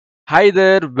Hi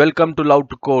there, welcome to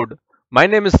Leetcode. My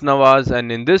name is Nawaz, and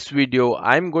in this video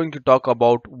I am going to talk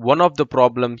about one of the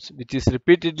problems which is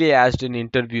repeatedly asked in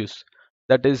interviews,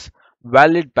 that is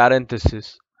valid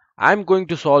parenthesis. I am going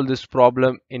to solve this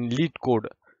problem in Leetcode.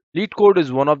 Leetcode is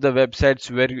one of the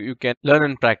websites where you can learn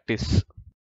and practice.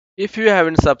 If you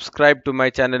haven't subscribed to my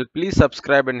channel, please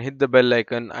subscribe and hit the bell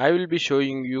icon. I will be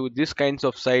showing you these kinds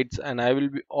of sites, and I will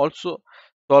be also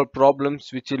solve problems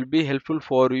which will be helpful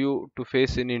for you to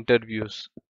face in interviews.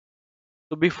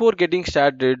 So before getting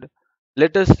started,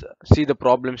 let us see the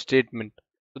problem statement.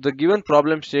 So the given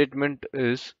problem statement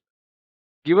is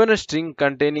given a string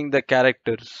containing the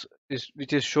characters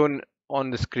which is shown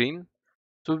on the screen.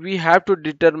 So we have to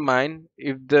determine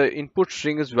if the input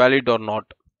string is valid or not.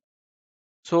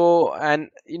 So an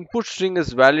input string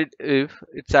is valid if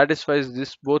it satisfies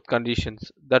this both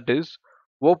conditions. That is,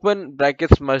 open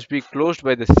brackets must be closed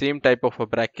by the same type of a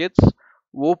brackets.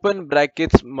 Open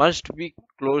brackets must be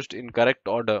closed in correct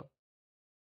order.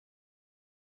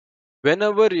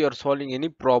 Whenever you are solving any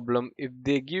problem, if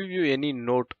they give you any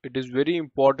note, it is very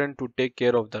important to take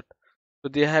care of that.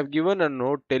 So they have given a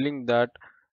note telling that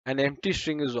an empty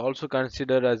string is also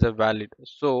considered as a valid.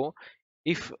 So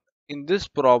if in this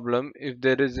problem, if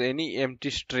there is any empty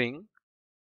string,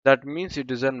 that means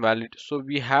it is invalid. So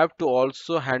we have to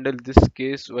also handle this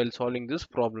case while solving this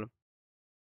problem.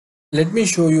 Let me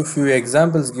show you few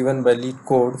examples given by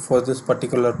Leetcode for this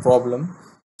particular problem.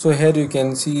 So here you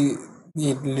can see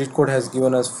Leetcode has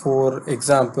given us four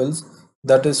examples.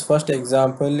 That is, first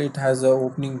example, it has a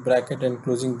opening bracket and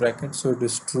closing bracket, so it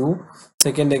is true.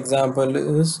 Second example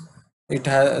is it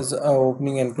has a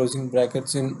opening and closing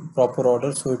brackets in proper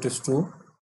order, so it is true.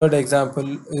 Third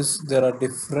example is there are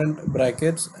different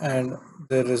brackets and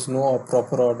there is no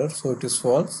proper order, so it is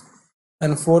false.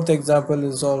 And fourth example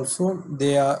is also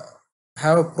they are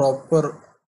have a proper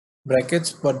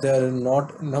brackets but they are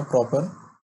not in a proper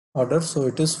order, so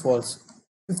it is false.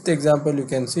 Fifth example, you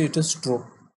can see it is true.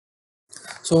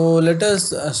 So let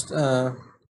us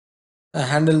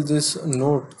handle this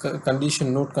node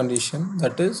condition,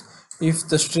 that is, if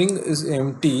the string is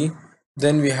empty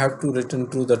then we have to return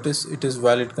true, that is it is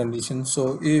valid condition.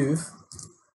 So if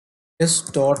s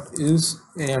dot is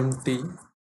empty,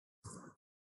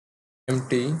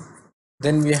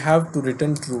 then we have to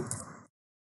return true.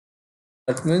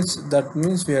 That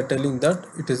means we are telling that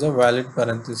it is a valid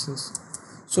parenthesis.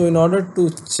 So in order to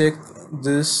check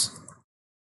this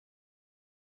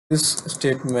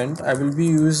statement, I will be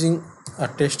using a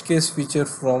test case feature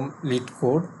from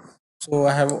Leetcode. So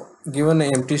I have given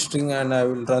an empty string and I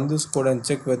will run this code and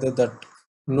check whether that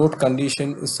node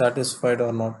condition is satisfied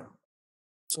or not.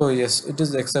 So yes, it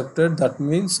is accepted. That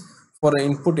means for an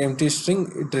input empty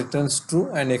string it returns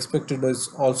true and expected is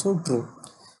also true.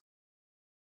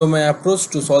 So my approach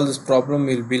to solve this problem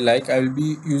will be like I will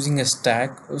be using a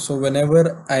stack. So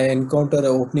whenever I encounter an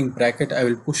opening bracket, I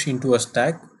will push into a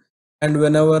stack, and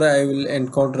whenever I will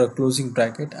encounter a closing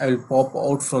bracket, I will pop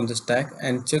out from the stack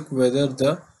and check whether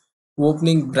the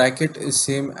opening bracket is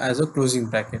same as a closing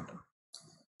bracket.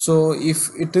 So if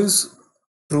it is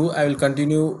true, I will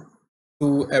continue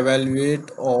to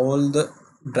evaluate all the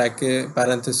bracket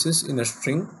parentheses in a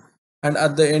string, and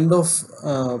at the end of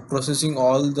processing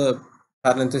all the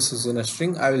parentheses in a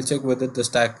string, I will check whether the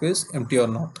stack is empty or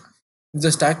not. If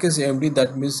the stack is empty,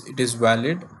 that means it is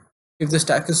valid. If the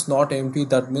stack is not empty,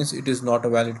 that means it is not a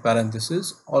valid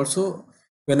parenthesis. Also,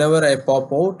 whenever I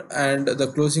pop out, and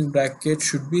the closing bracket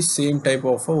should be same type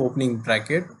of a opening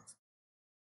bracket,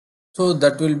 so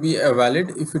that will be a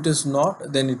valid. If it is not,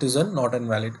 then it is a not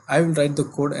invalid. I will write the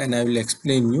code and I will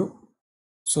explain you.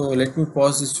 So let me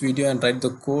pause this video and write the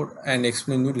code and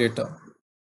explain you later.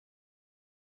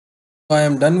 So I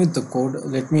am done with the code.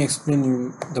 Let me explain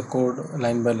you the code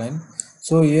line by line.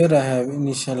 So here I have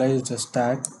initialized a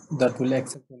stack that will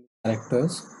accept the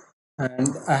characters, and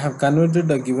I have converted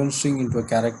a given string into a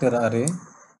character array,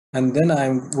 and then I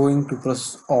am going to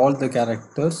process all the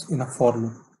characters in a for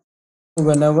loop. So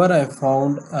whenever I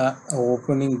found a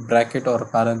opening bracket or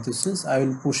parenthesis, I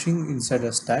will pushing inside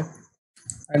a stack,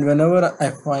 and whenever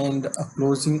I find a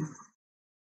closing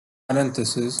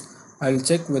parenthesis, I will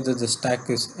check whether the stack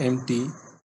is empty.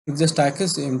 If the stack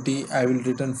is empty, I will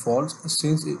return false,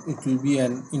 since it will be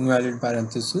an invalid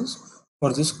parenthesis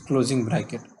for this closing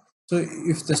bracket. So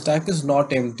if the stack is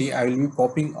not empty, I will be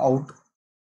popping out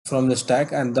from the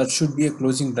stack, and that should be a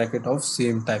closing bracket of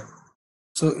same type.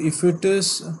 So if it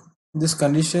is this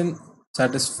condition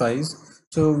satisfies,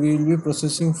 so we will be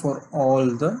processing for all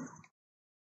the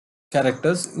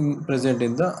characters present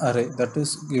in the array, that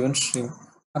is given string.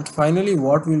 And finally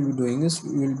what we will be doing is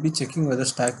we will be checking whether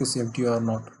stack is empty or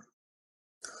not.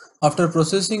 After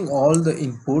processing all the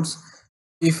inputs,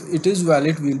 if it is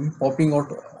valid, we'll be popping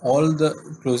out all the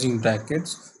closing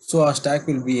brackets, so our stack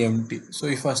will be empty. So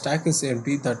if our stack is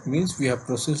empty, that means we have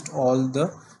processed all the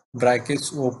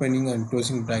brackets, opening and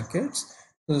closing brackets,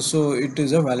 so it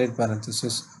is a valid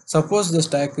parenthesis. Suppose the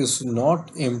stack is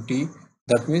not empty,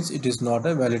 that means it is not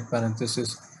a valid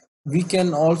parenthesis. We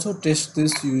can also test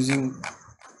this using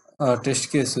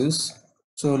test cases.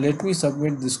 So let me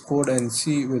submit this code and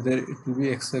see whether it will be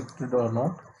accepted or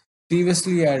not.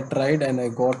 Previously I tried and I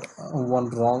got one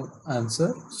wrong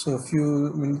answer. So a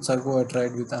few minutes ago I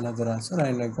tried with another answer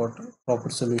and I got a proper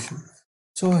solution.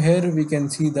 So here we can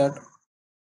see that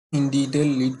in detail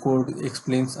Leetcode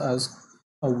explains us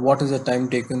what is the time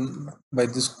taken by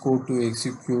this code to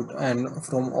execute, and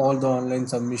from all the online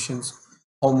submissions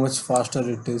how much faster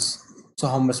it is, so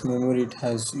how much memory it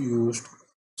has used.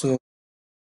 So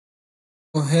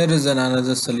here is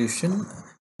another solution.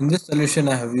 In this solution,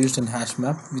 I have used an hash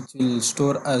map which will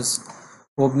store as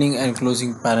opening and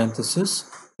closing parenthesis.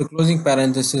 The closing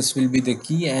parenthesis will be the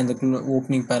key and the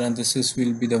opening parenthesis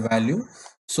will be the value.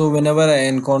 So whenever I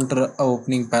encounter a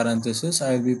opening parenthesis,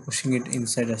 I will be pushing it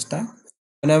inside a stack.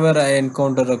 Whenever I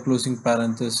encounter a closing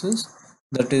parenthesis,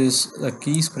 that is the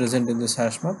keys present in this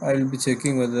hash map, I will be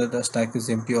checking whether the stack is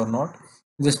empty or not.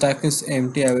 If the stack is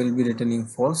empty, I will be returning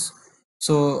false.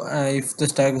 So if the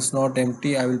stack is not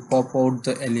empty, I will pop out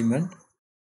the element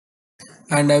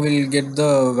and I will get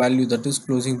the value, that is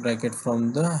closing bracket,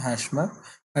 from the hash map,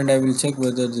 and I will check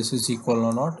whether this is equal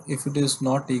or not. If it is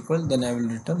not equal, then I will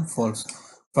return false.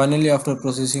 Finally, after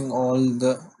processing all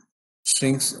the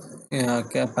strings,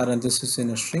 parenthesis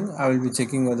in a string, I will be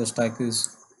checking whether stack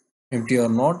is empty or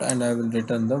not, and I will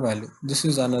return the value. This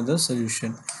is another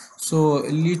solution. So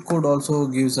Leetcode also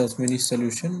gives us many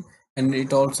solution, and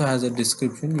it also has a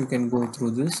description. You can go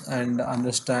through this and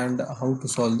understand how to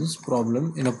solve this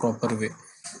problem in a proper way.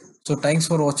 So thanks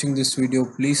for watching this video.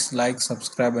 Please like,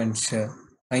 subscribe and share.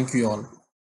 Thank you all.